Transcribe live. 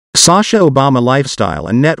Sasha Obama Lifestyle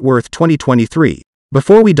and Net Worth 2023.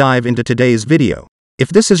 Before we dive into today's video, if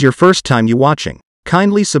this is your first time watching,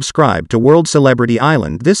 kindly subscribe to World Celebrity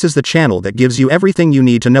Island. This is the channel that gives you everything you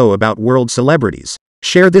need to know about world celebrities.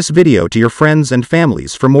 Share this video to your friends and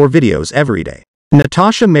families for more videos every day.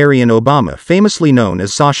 Natasha Marion Obama, famously known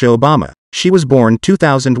as Sasha Obama. She was born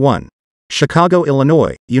 2001. Chicago,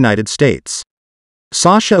 Illinois, United States.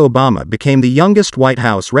 Sasha Obama became the youngest White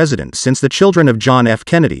House resident since the children of John F.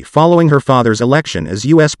 Kennedy following her father's election as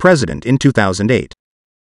U.S. President in 2008.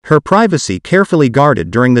 Her privacy carefully guarded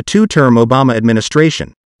during the two-term Obama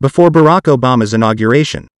administration. Before Barack Obama's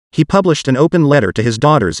inauguration, he published an open letter to his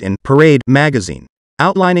daughters in Parade magazine,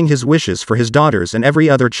 outlining his wishes for his daughters and every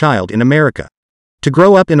other child in America. To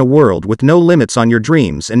grow up in a world with no limits on your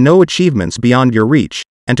dreams and no achievements beyond your reach,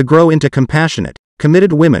 and to grow into compassionate,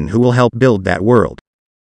 committed women who will help build that world.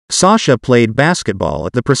 Sasha played basketball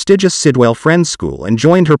at the prestigious Sidwell Friends School and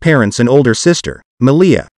joined her parents and older sister,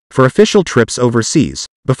 Malia, for official trips overseas,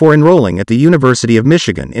 before enrolling at the University of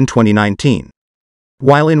Michigan in 2019.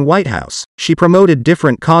 While in White House, she promoted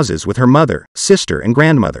different causes with her mother, sister and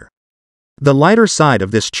grandmother. The lighter side of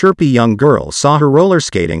this chirpy young girl saw her roller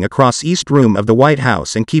skating across East Room of the White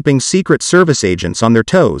House and keeping Secret Service agents on their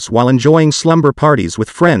toes while enjoying slumber parties with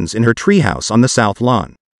friends in her treehouse on the South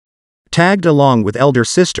Lawn. Tagged along with elder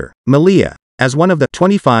sister, Malia, as one of the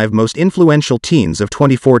 25 most influential teens of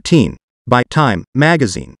 2014, by Time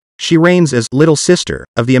magazine, she reigns as little sister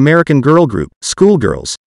of the American girl group,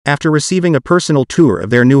 Schoolgirls, after receiving a personal tour of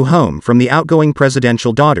their new home from the outgoing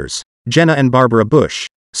presidential daughters, Jenna and Barbara Bush.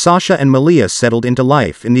 Sasha and Malia settled into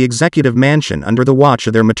life in the executive mansion under the watch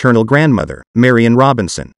of their maternal grandmother, Marion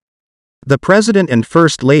Robinson. The President and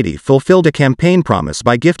First Lady fulfilled a campaign promise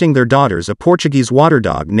by gifting their daughters a Portuguese water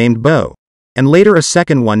dog named Bo, and later a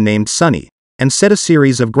second one named Sunny, and set a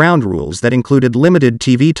series of ground rules that included limited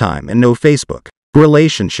TV time and no Facebook.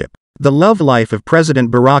 Relationship. The love life of President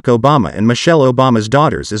Barack Obama and Michelle Obama's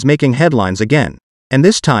daughters is making headlines again, and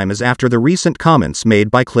this time is after the recent comments made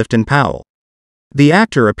by Clifton Powell. The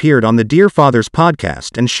actor appeared on the Dear Fathers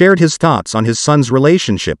podcast and shared his thoughts on his son's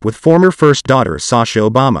relationship with former first daughter Sasha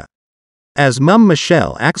Obama. As Mum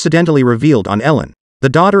Michelle accidentally revealed on Ellen, the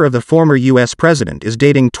daughter of the former U.S. president is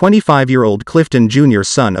dating 25-year-old Clifton Jr.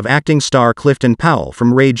 Son of acting star Clifton Powell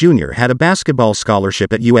from Ray Jr. had a basketball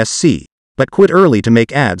scholarship at USC, but quit early to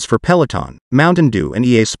make ads for Peloton, Mountain Dew and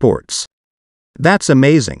EA Sports. That's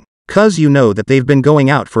amazing, 'cause you know that they've been going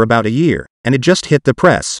out for about a year, and it just hit the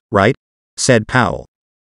press, right? Said Powell.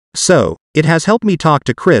 So, it has helped me talk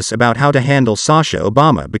to Chris about how to handle Sasha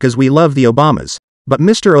Obama because we love the Obamas, but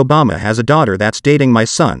Mr. Obama has a daughter that's dating my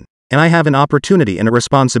son, and I have an opportunity and a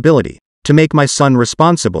responsibility to make my son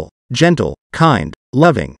responsible, gentle, kind,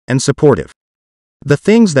 loving, and supportive. The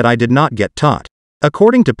things that I did not get taught.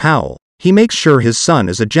 According to Powell, he makes sure his son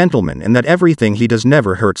is a gentleman and that everything he does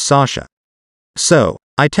never hurts Sasha. So,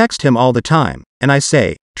 I text him all the time, and I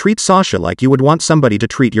say, treat Sasha like you would want somebody to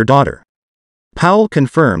treat your daughter. Powell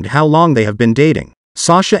confirmed how long they have been dating.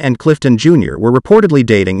 Sasha and Clifton Jr. were reportedly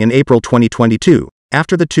dating in April 2022,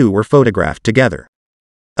 after the two were photographed together.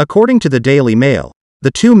 According to the Daily Mail, the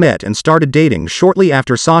two met and started dating shortly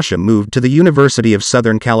after Sasha moved to the University of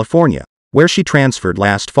Southern California, where she transferred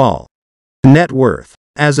last fall. Net worth.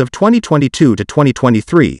 As of 2022 to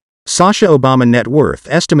 2023, Sasha Obama net worth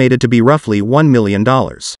estimated to be roughly $1 million.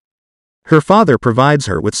 Her father provides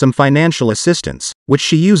her with some financial assistance, which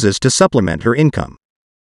she uses to supplement her income.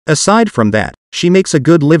 Aside from that, she makes a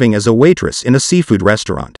good living as a waitress in a seafood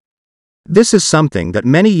restaurant. This is something that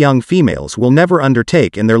many young females will never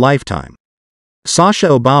undertake in their lifetime. Sasha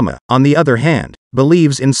Obama, on the other hand,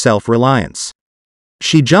 believes in self-reliance.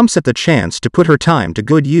 She jumps at the chance to put her time to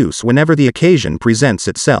good use whenever the occasion presents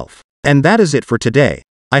itself. And that is it for today.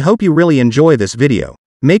 I hope you really enjoy this video.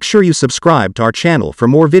 Make sure you subscribe to our channel for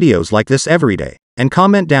more videos like this every day, and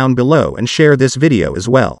comment down below and share this video as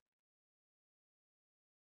well.